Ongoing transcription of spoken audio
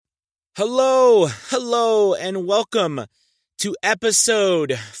Hello, and welcome to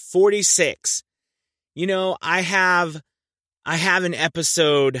episode 46. I have an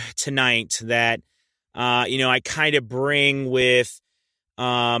episode tonight that, I kind of bring with,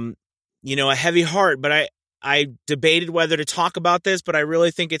 a heavy heart, but I debated whether to talk about this, but I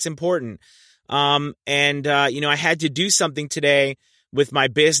really think it's important. I had to do something today with my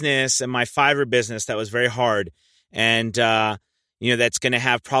business and my Fiverr business that was very hard. And, that's going to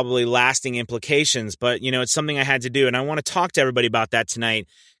have probably lasting implications, but, it's something I had to do. And I want to talk to everybody about that tonight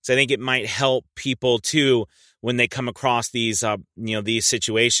because I think it might help people too when they come across these, these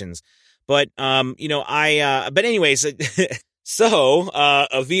situations. But, but anyways, so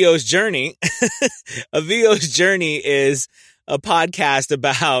A VO's Journey, A VO's Journey is a podcast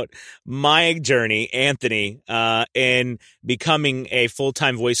about my journey, Anthony, in becoming a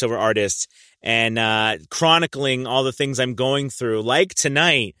full-time voiceover artist and chronicling all the things I'm going through, like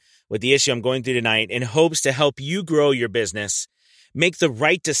tonight with the issue I'm going through tonight, in hopes to help you grow your business, make the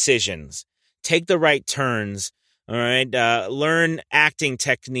right decisions, take the right turns, all right, learn acting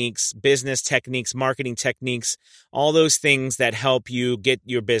techniques, business techniques, marketing techniques, all those things that help you get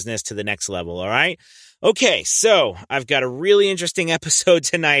your business to the next level, all right? Okay, so I've got a really interesting episode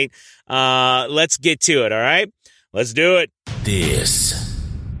tonight. Let's get to it, all right? Let's do it. This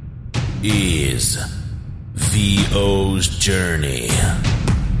is VO's Journey.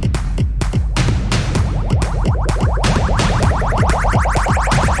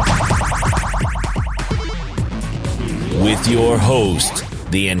 With your host,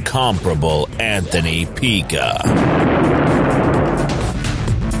 the incomparable Anthony Pica.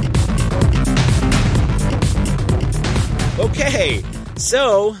 Okay,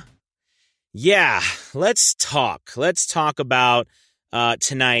 so, let's talk. Let's talk about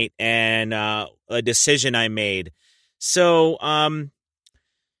tonight and a decision I made. So,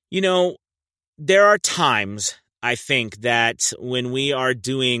 there are times, I think, that when we are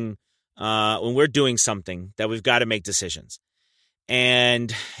doing, when we're doing something, that we've got to make decisions.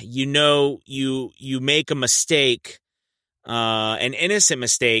 And, you make a mistake, an innocent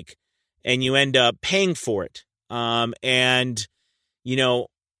mistake, and you end up paying for it.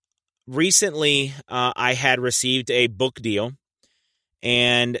 Recently, I had received a book deal,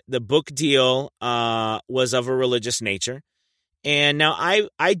 and the book deal was of a religious nature. And now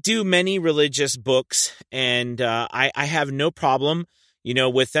I do many religious books, and I have no problem,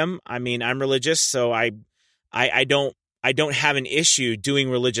 with them. I mean, I'm religious, so I don't have an issue doing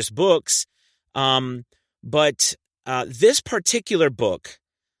religious books. But this particular book,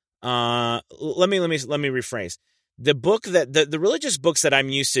 let me rephrase. The book that the religious books that I'm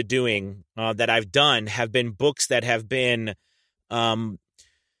used to doing, that I've done, have been books that have been,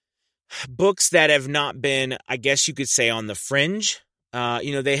 books that have not been, I guess you could say, on the fringe.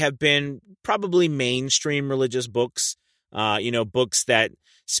 They have been probably mainstream religious books, books that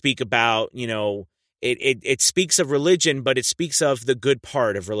speak about, it speaks of religion, but it speaks of the good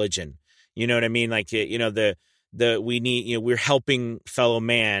part of religion. You know what I mean? Like, we need, we're helping fellow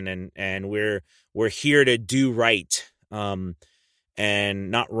man, and we're here to do right, and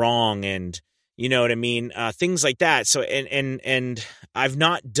not wrong. And you know what I mean? Things like that. So, and I've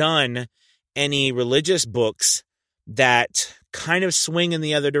not done any religious books that kind of swing in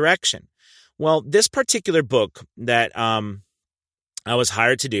the other direction. Well, this particular book that, I was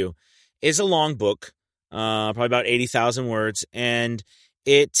hired to do is a long book, probably about 80,000 words. And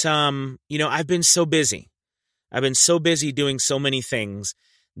it, I've been so busy. I've been so busy doing so many things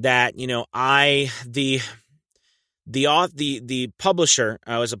that, the publisher,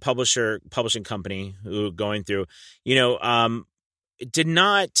 I was a publishing company who going through, I did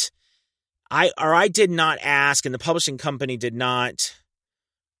not ask, and the publishing company did not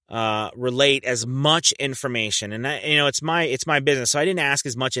relate as much information. And it's my business, so I didn't ask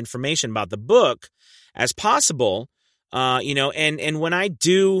as much information about the book as possible. And when I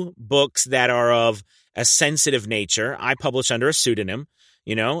do books that are of a sensitive nature, I publish under a pseudonym,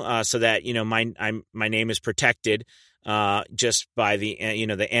 so that, my name is protected, just by the,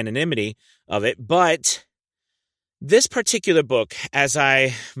 the anonymity of it. But this particular book, as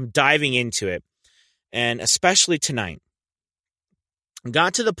I'm diving into it, and especially tonight,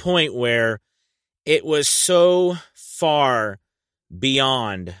 got to the point where it was so far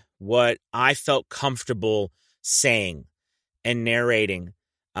beyond what I felt comfortable saying and narrating,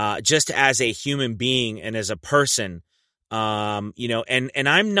 just as a human being and as a person, and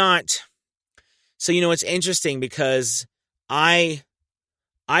I'm not. So, it's interesting because I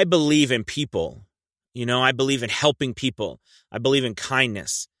believe in people, I believe in helping people. I believe in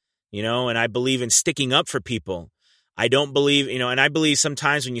kindness, and I believe in sticking up for people. I don't believe, and I believe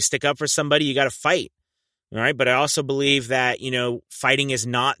sometimes when you stick up for somebody, you got to fight. All right. But I also believe that, fighting is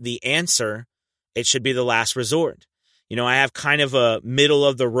not the answer. It should be the last resort. I have kind of a middle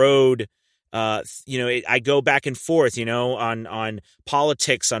of the road. I go back and forth, on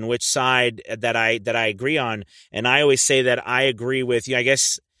politics, on which side that I agree on. And I always say that I agree with you. I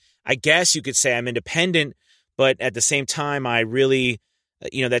guess you could say I'm independent, but at the same time, I really,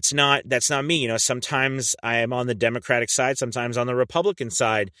 that's not me. Sometimes I am on the Democratic side, sometimes on the Republican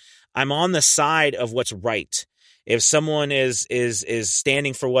side. I'm on the side of what's right. If someone is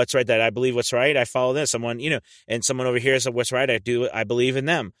standing for what's right, that I believe what's right, I follow them. Someone, and someone over here is what's right, I believe in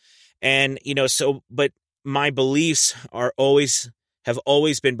them. And, but my beliefs have always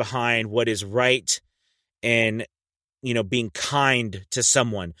been behind what is right and, being kind to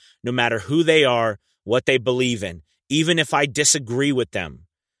someone, no matter who they are, what they believe in, even if I disagree with them.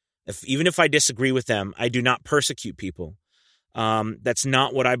 Even if I disagree with them, I do not persecute people. That's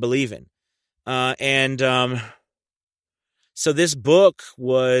not what I believe in. So this book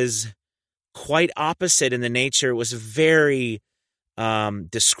was quite opposite in the nature. It was very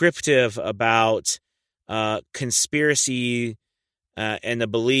descriptive about conspiracy and the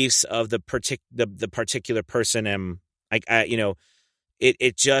beliefs of the particular person. And I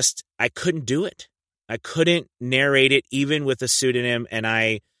couldn't do it. I couldn't narrate it even with a pseudonym, and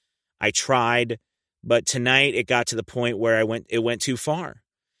I tried, but tonight it got to the point where it went too far.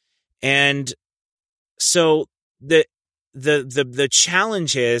 And so the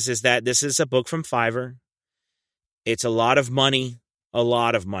challenge is that this is a book from Fiverr. It's a lot of money, to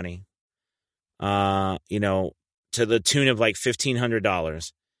the tune of like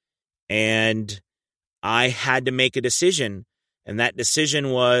 $1,500. And I had to make a decision, and that decision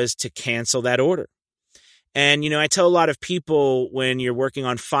was to cancel that order. And, I tell a lot of people when you're working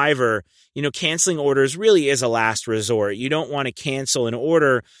on Fiverr, canceling orders really is a last resort. You don't want to cancel an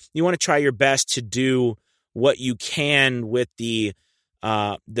order. You want to try your best to do what you can with the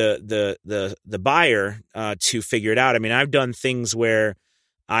buyer to figure it out. I mean, I've done things where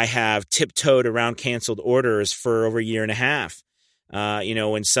I have tiptoed around canceled orders for over a year and a half.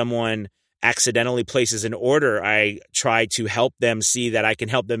 When someone accidentally places an order, I try to help them see that I can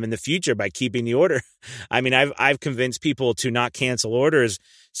help them in the future by keeping the order. I mean, I've convinced people to not cancel orders,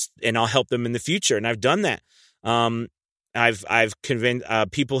 and I'll help them in the future, and I've done that. I've convinced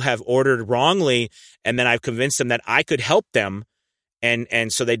people have ordered wrongly, and then I've convinced them that I could help them,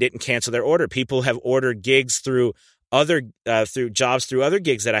 and so they didn't cancel their order. People have ordered gigs through jobs through other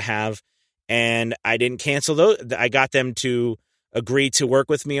gigs that I have, and I didn't cancel those. I got them to agree to work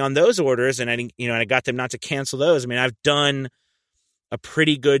with me on those orders, and I got them not to cancel those. I mean, I've done a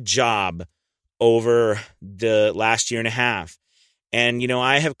pretty good job over the last year and a half. And,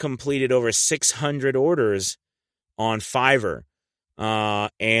 I have completed over 600 orders on Fiverr.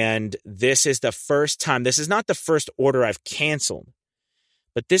 And this is the first time, this is not the first order I've canceled,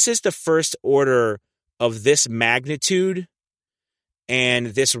 but this is the first order of this magnitude and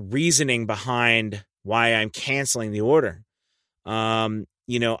this reasoning behind why I'm canceling the order. I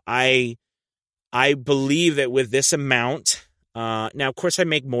believe that with this amount, now, of course, I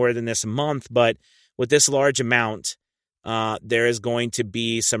make more than this a month, but with this large amount, there is going to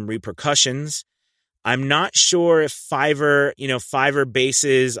be some repercussions. I'm not sure if Fiverr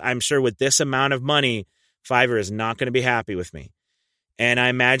bases, I'm sure with this amount of money, Fiverr is not going to be happy with me. And I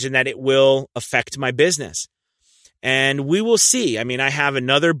imagine that it will affect my business. And we will see. I mean, I have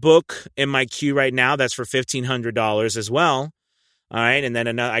another book in my queue right now that's for $1,500 as well. All right. And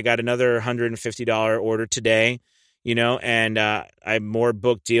then I got another $150 order today, and I have more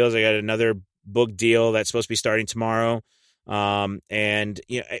book deals. I got another book deal that's supposed to be starting tomorrow. But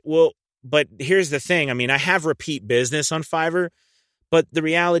here's the thing. I mean, I have repeat business on Fiverr, but the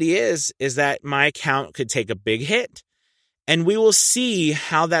reality is that my account could take a big hit, and we will see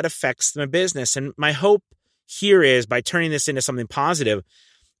how that affects my business. And my hope here is, by turning this into something positive,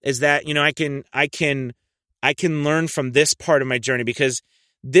 is that, I can learn from this part of my journey, because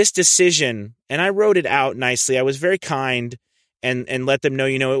this decision, and I wrote it out nicely. I was very kind and let them know,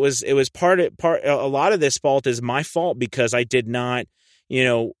 it was a lot of this fault is my fault, because I did not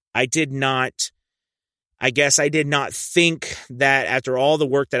think that after all the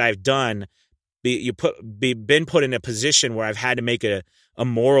work that I've done, been put in a position where I've had to make a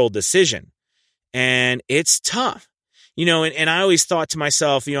moral decision. And it's tough, and I always thought to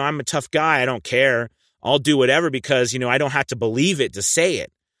myself, I'm a tough guy. I don't care. I'll do whatever, because, I don't have to believe it to say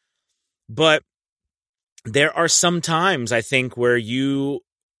it. But there are some times, I think, where you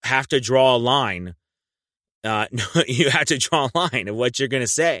have to draw a line. You have to draw a line of what you're going to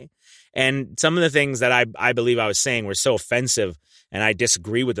say. And some of the things that I believe I was saying were so offensive, and I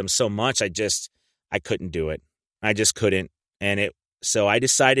disagree with them so much. I couldn't do it. I just couldn't. So I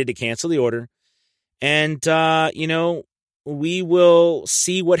decided to cancel the order, and, we will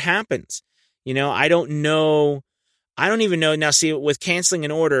see what happens. I don't know. I don't even know. Now, see, with canceling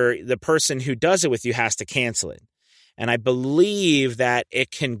an order, the person who does it with you has to cancel it. And I believe that it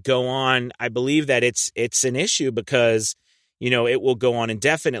can go on. I believe that it's an issue because, it will go on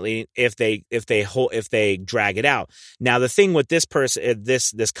indefinitely if they drag it out. Now, the thing with this person,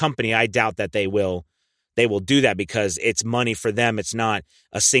 this company, I doubt that they will do that because it's money for them. It's not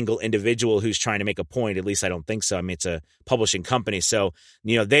a single individual who's trying to make a point. At least I don't think so. I mean, it's a publishing company. So,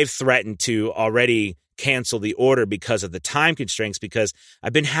 they've threatened to already cancel the order because of the time constraints, because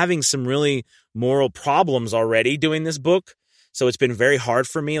I've been having some really moral problems already doing this book. So it's been very hard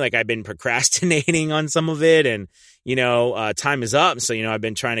for me. Like, I've been procrastinating on some of it, and, time is up. So, I've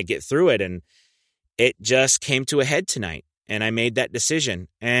been trying to get through it, and it just came to a head tonight, and I made that decision.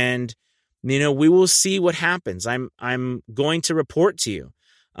 And, we will see what happens. I'm going to report to you.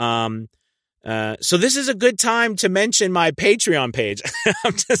 So this is a good time to mention my Patreon page.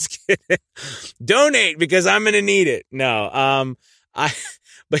 I'm just kidding. Donate, because I'm going to need it. No,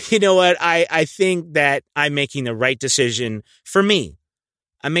 but you know what? I think that I'm making the right decision for me.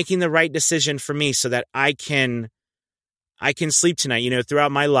 I'm making the right decision for me so that I can sleep tonight.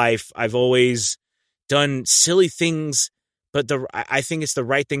 Throughout my life, I've always done silly things, but I think it's the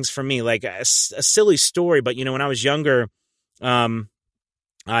right things for me. Like a silly story, but when I was younger,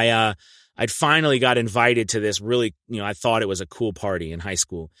 I'd finally got invited to this really, I thought it was a cool party in high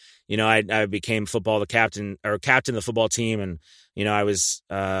school. I became captain of the football team, and I was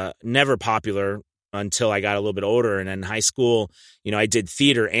never popular until I got a little bit older. And in high school, I did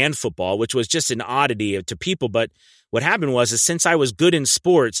theater and football, which was just an oddity to people. But what happened is since I was good in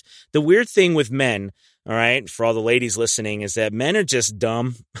sports, the weird thing with men, all right, for all the ladies listening, is that men are just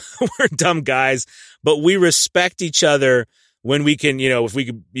dumb. We're dumb guys, but we respect each other when we can, if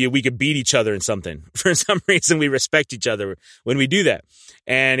we could beat each other in something. For some reason, we respect each other when we do that.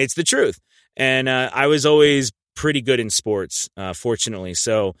 And it's the truth. And I was always pretty good in sports, fortunately.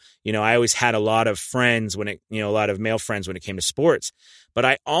 So, I always had a lot of friends a lot of male friends when it came to sports. But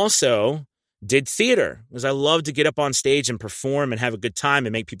I also did theater because I loved to get up on stage and perform and have a good time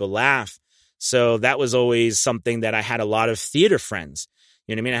and make people laugh. So that was always something that I had a lot of theater friends.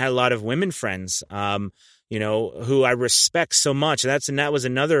 You know what I mean? I had a lot of women friends, who I respect so much. And that was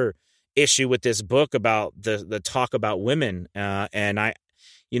another issue with this book about the talk about women. And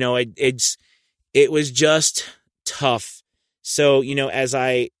it was just tough. So, as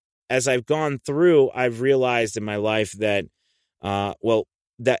I've gone through, I've realized in my life that,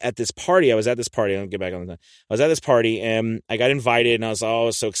 that at this party, I was at this party. I'll get back on that. I was at this party and I got invited, and I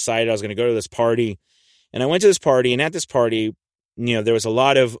was so excited. I was going to go to this party, and I went to this party, and at this party, there was a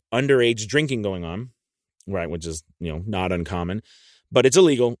lot of underage drinking going on, right? Which is, not uncommon, but it's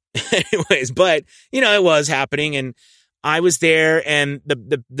illegal anyways. But, it was happening, and I was there, and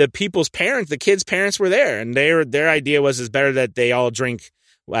the people's parents, the kids' parents were there, and their idea was it's better that they all drink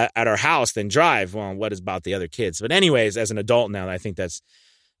at our house than drive. Well, what is about the other kids? But anyways, as an adult now, I think that's,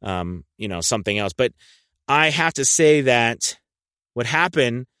 something else. But I have to say that what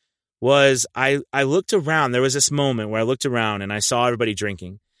happened was I looked around. There was this moment where I looked around and I saw everybody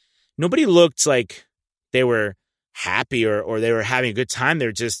drinking. Nobody looked like they were happy or they were having a good time. They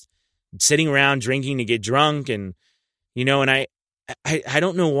were just sitting around drinking to get drunk. And, and I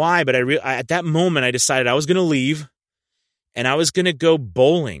don't know why, but at that moment I decided I was going to leave and I was going to go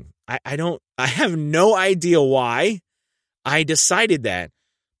bowling. I have no idea why I decided that,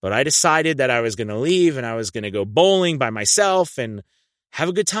 but I decided that I was going to leave and I was going to go bowling by myself and have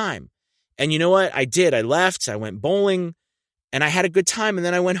a good time. And you know what? I did. I left, I went bowling, and I had a good time, and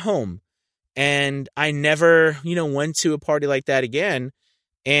then I went home. And I never, went to a party like that again.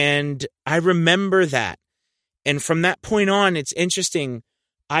 And I remember that. And from that point on, it's interesting.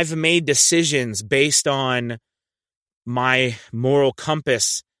 I've made decisions based on my moral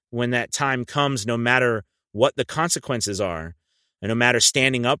compass when that time comes, no matter what the consequences are. And no matter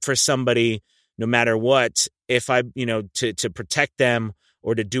standing up for somebody, no matter what, if I, to protect them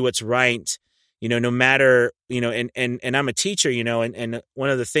or to do what's right, no matter, and I'm a teacher, and one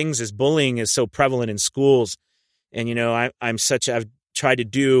of the things is bullying is so prevalent in schools. And, I've tried to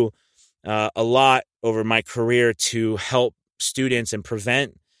do a lot over my career to help students and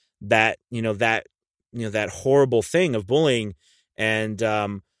prevent that, that horrible thing of bullying. And,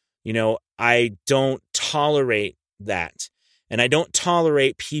 I don't tolerate that. And I don't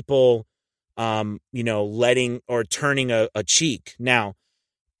tolerate people, letting or turning a cheek. Now,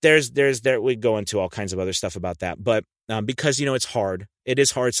 we go into all kinds of other stuff about that, but because, it's hard. It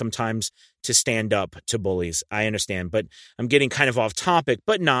is hard sometimes to stand up to bullies. I understand, but I'm getting kind of off topic,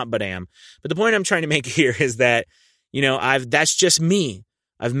 but I am. But the point I'm trying to make here is that, that's just me.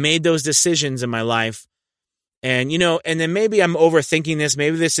 I've made those decisions in my life. And, and then maybe I'm overthinking this.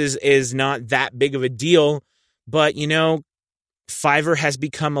 Maybe this is not that big of a deal, but, Fiverr has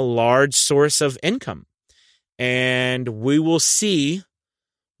become a large source of income, and we will see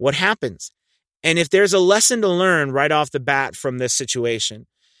what happens. And if there's a lesson to learn right off the bat from this situation,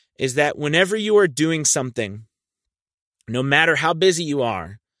 is that whenever you are doing something, no matter how busy you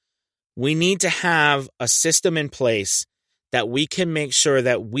are, we need to have a system in place that we can make sure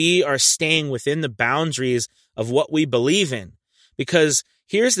that we are staying within the boundaries of what we believe in. Because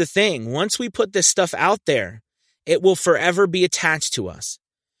here's the thing, once we put this stuff out there, it will forever be attached to us.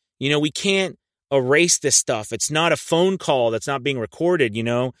 We can't erase this stuff. It's not a phone call that's not being recorded,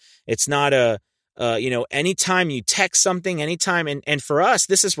 It's not anytime you text something, anytime, and for us,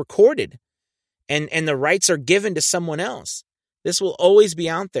 this is recorded. And the rights are given to someone else. This will always be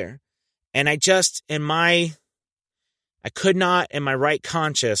out there. And I could not, in my right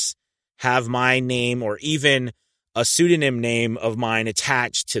conscience, have my name or even a pseudonym name of mine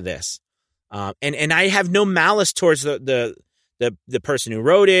attached to this. And I have no malice towards the person who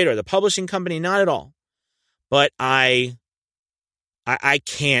wrote it or the publishing company, not at all. But I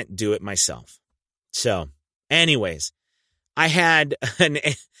can't do it myself. So, anyways, I had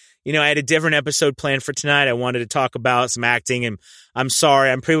I had a different episode planned for tonight. I wanted to talk about some acting, and I'm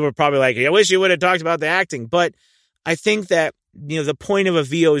sorry. People were probably like, I wish you would have talked about the acting. But I think that, the point of a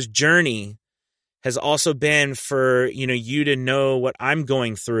VO's journey has also been for, you to know what I'm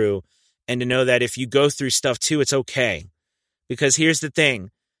going through and to know that if you go through stuff too, it's okay. Because here's the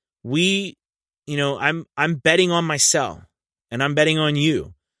thing. I'm betting on myself and I'm betting on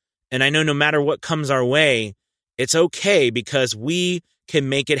you. And I know no matter what comes our way, it's okay because we can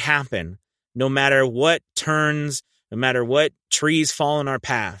make it happen. No matter what turns, no matter what trees fall in our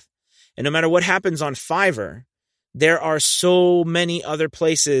path, and no matter what happens on Fiverr, there are so many other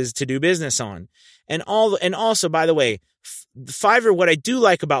places to do business on. And also, by the way, Fiverr, what I do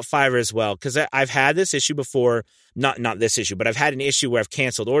like about Fiverr as well, because I've had this issue before, not this issue, but I've had an issue where I've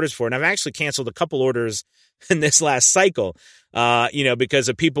canceled orders for, and I've actually canceled a couple orders in this last cycle, because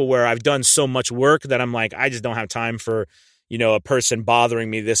of people where I've done so much work that I'm like, I just don't have time for, a person bothering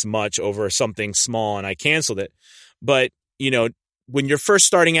me this much over something small, and I canceled it. But, when you're first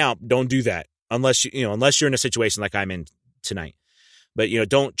starting out, don't do that unless you're in a situation like I'm in tonight. But,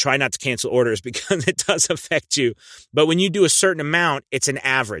 don't try not to cancel orders because it does affect you. But when you do a certain amount, it's an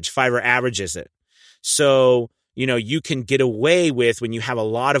average. Fiverr averages it. So, you can get away with, when you have a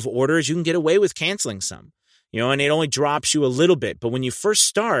lot of orders, you can get away with canceling some, and it only drops you a little bit. But when you first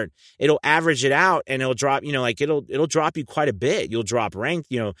start, it'll average it out and it'll drop, it'll drop you quite a bit. You'll drop rank,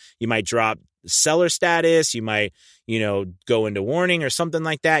 you might drop seller status. You might, go into warning or something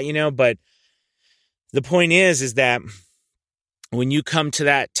like that, but the point is that when you come to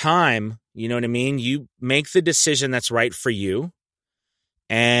that time, you know what I mean? You make the decision that's right for you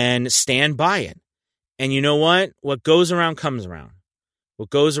and stand by it. And you know what? What goes around comes around. What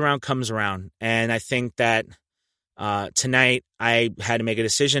goes around comes around. And I think that tonight I had to make a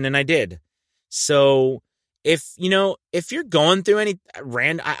decision, and I did. So if you're going through any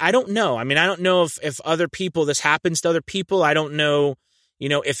I don't know. I mean, I don't know if other people, this happens to other people. I don't know,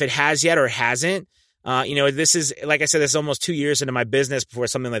 if it has yet or hasn't. This is, like I said, this is almost 2 years into my business before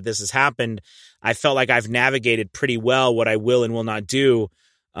something like this has happened. I felt like I've navigated pretty well what I will and will not do.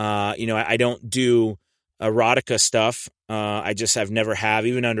 I don't do erotica stuff. I've never have,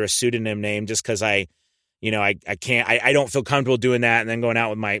 even under a pseudonym name, just because I can't, I don't feel comfortable doing that and then going out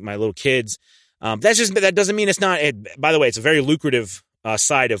with my little kids. That doesn't mean it's not, by the way, it's a very lucrative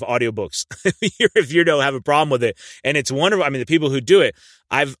side of audiobooks. If you don't have a problem with it, and it's wonderful. I mean, the people who do it,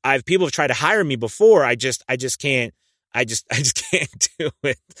 people have tried to hire me before. I just can't. I just can't do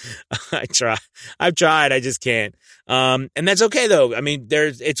it. I've tried. I just can't. And that's okay though. I mean,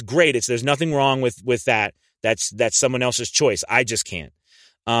 it's great. There's nothing wrong with that. That's someone else's choice. I just can't.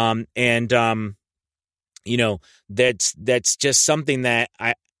 That's just something that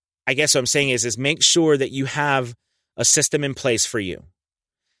I guess what I'm saying is make sure that you have a system in place for you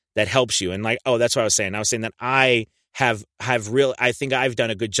that helps you. And that's what I was saying. I was saying that I I think I've done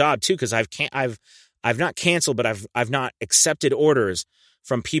a good job too, because I've not canceled, but I've not accepted orders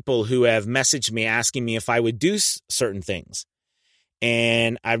from people who have messaged me asking me if I would do certain things.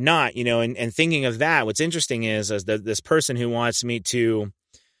 And I've not, and thinking of that, what's interesting is this person who wants to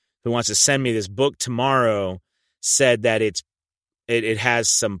send me this book tomorrow said that it's it has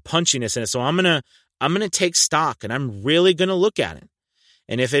some punchiness in it. So I'm gonna take stock, and I'm really gonna look at it.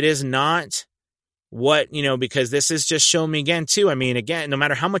 And if it is not what, because this is just showing me again too. I mean, again, no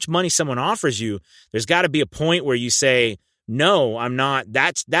matter how much money someone offers you, there's got to be a point where you say, no, I'm not.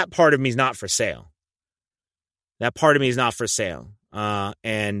 That part of me is not for sale. That part of me is not for sale. You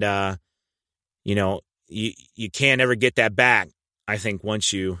can't ever get that back, I think,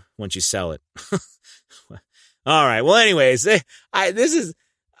 once you sell it. All right. Well, anyways, this is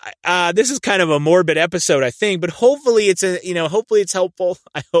kind of a morbid episode, I think, but hopefully it's helpful.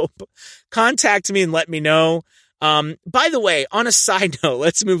 I hope. Contact me and let me know. By the way, on a side note,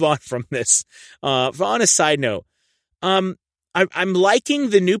 let's move on from this. On a side note, I'm liking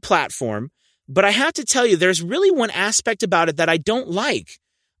the new platform, but I have to tell you, there's really one aspect about it that I don't like.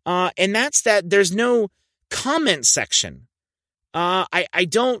 And that's that there's no comment section. I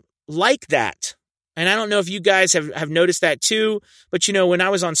don't like that. And I don't know if you guys have noticed that too, but when I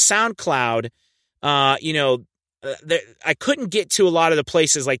was on SoundCloud, I couldn't get to a lot of the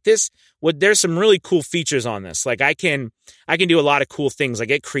places like this. There's some really cool features on this. Like I can do a lot of cool things.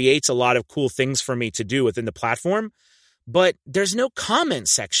 Like it creates a lot of cool things for me to do within the platform, but there's no comment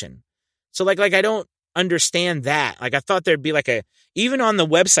section. So like I don't understand that. Like I thought there'd be even on the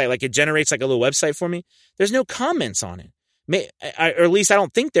website, like it generates like a little website for me. There's no comments on it. Or at least I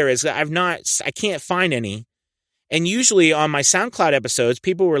don't think there is. I can't find any. And usually on my SoundCloud episodes,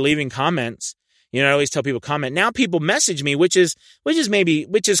 people were leaving comments. I always tell people comment. Now people message me, which is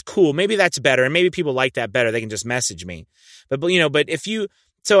cool. Maybe that's better. And maybe people like that better. They can just message me. But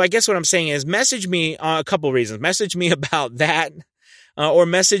so I guess what I'm saying is message me a couple of reasons. Message me about that, or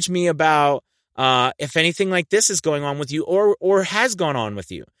message me about, if anything like this is going on with you or has gone on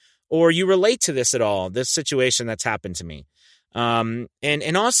with you, or you relate to this at all, this situation that's happened to me.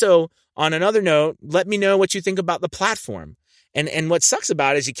 And also on another note, let me know what you think about the platform. And what sucks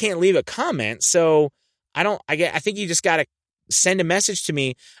about it is you can't leave a comment. So I think you just got to send a message to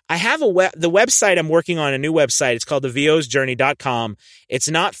me. I have the website I'm working on, a new website. It's called theVOsJourney.com. It's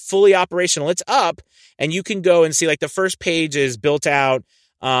not fully operational. It's up and you can go and see like the first page is built out.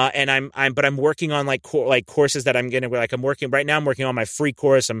 And I'm working on like courses that I'm working on my free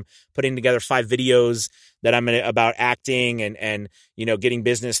course. I'm putting together 5 videos that I'm about acting and getting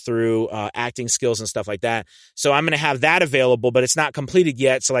business through, acting skills and stuff like that. So I'm going to have that available, but it's not completed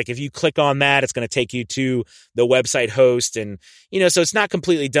yet. So like if you click on that, it's going to take you to the website host and, so it's not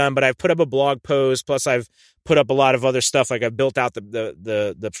completely done, but I've put up a blog post. Plus I've put up a lot of other stuff. Like I've built out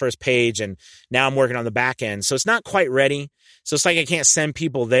the first page and now I'm working on the back end. So it's not quite ready. So it's like I can't send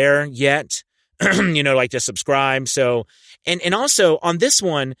people there yet, like to subscribe. So, and also on this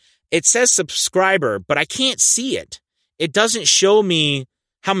one, it says subscriber, but I can't see it. It doesn't show me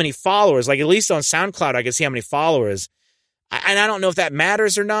how many followers. Like at least on SoundCloud, I can see how many followers. And I don't know if that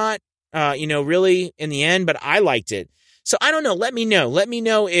matters or not, really in the end, but I liked it. So I don't know. Let me know. Let me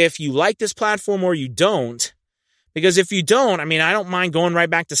know if you like this platform or you don't. Because if you don't, I don't mind going right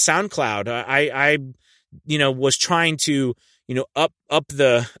back to SoundCloud. I was trying to, up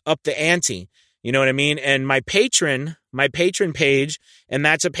the ante. You know what I mean? And my patron page, and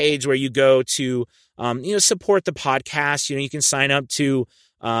that's a page where you go to, support the podcast. You can sign up to,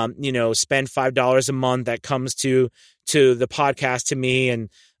 spend $5 a month that comes to the podcast to me. And,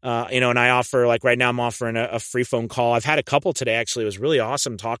 and I offer, like right now I'm offering a free phone call. I've had a couple today, actually. It was really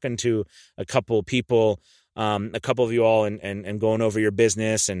awesome talking to a couple people, a couple of you all and going over your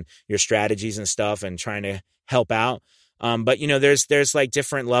business and your strategies and stuff and trying to help out. But there's like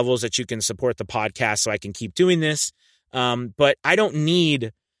different levels that you can support the podcast so I can keep doing this. But I don't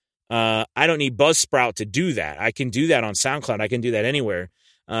need Buzzsprout to do that. I can do that on SoundCloud. I can do that anywhere.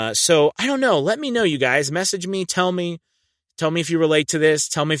 So I don't know. Let me know, you guys. Message me. Tell me if you relate to this.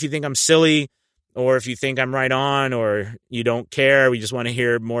 Tell me if you think I'm silly or if you think I'm right on or you don't care. We just want to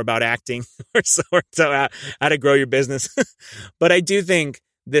hear more about acting or so how to grow your business. But I do think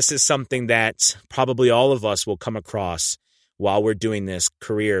this is something that probably all of us will come across while we're doing this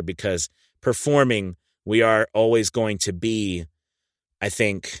career, because performing, we are always going to be, I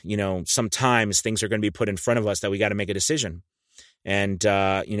think, sometimes things are going to be put in front of us that we got to make a decision. And,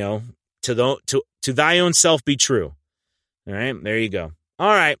 to thy own self be true. All right, there you go. All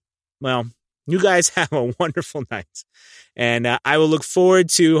right. Well, you guys have a wonderful night. And I will look forward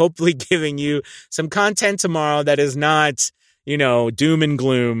to hopefully giving you some content tomorrow that is not, doom and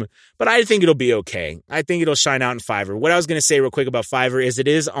gloom, but I think it'll be okay. I think it'll shine out in Fiverr. What I was going to say real quick about Fiverr is it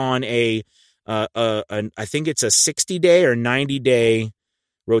is on I think it's a 60-day or 90-day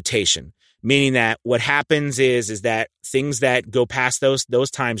rotation, meaning that what happens is that things that go past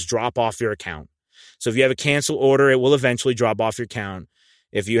those times drop off your account. So if you have a cancel order, it will eventually drop off your account.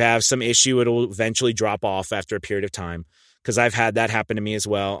 If you have some issue, it'll eventually drop off after a period of time, because I've had that happen to me as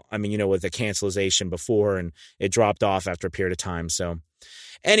well. I mean, with the cancellation before, and it dropped off after a period of time. So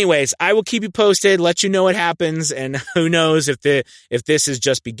anyways, I will keep you posted, let you know what happens, and who knows if this is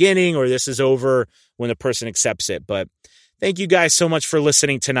just beginning or this is over when the person accepts it. But thank you guys so much for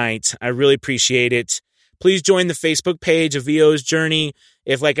listening tonight. I really appreciate it. Please join the Facebook page of VO's Journey.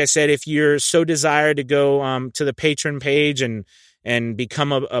 Like I said, if you're so desired to go to the patron page and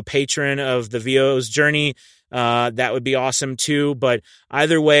become a patron of the VO's Journey, that would be awesome too. But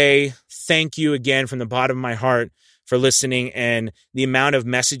either way, thank you again from the bottom of my heart for listening, and the amount of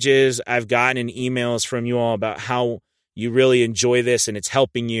messages I've gotten and emails from you all about how you really enjoy this and it's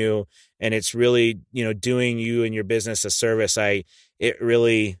helping you and it's really, doing you and your business a service. It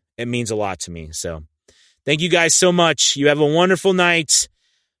means a lot to me. So thank you guys so much. You have a wonderful night.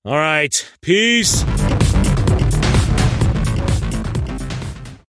 All right. Peace.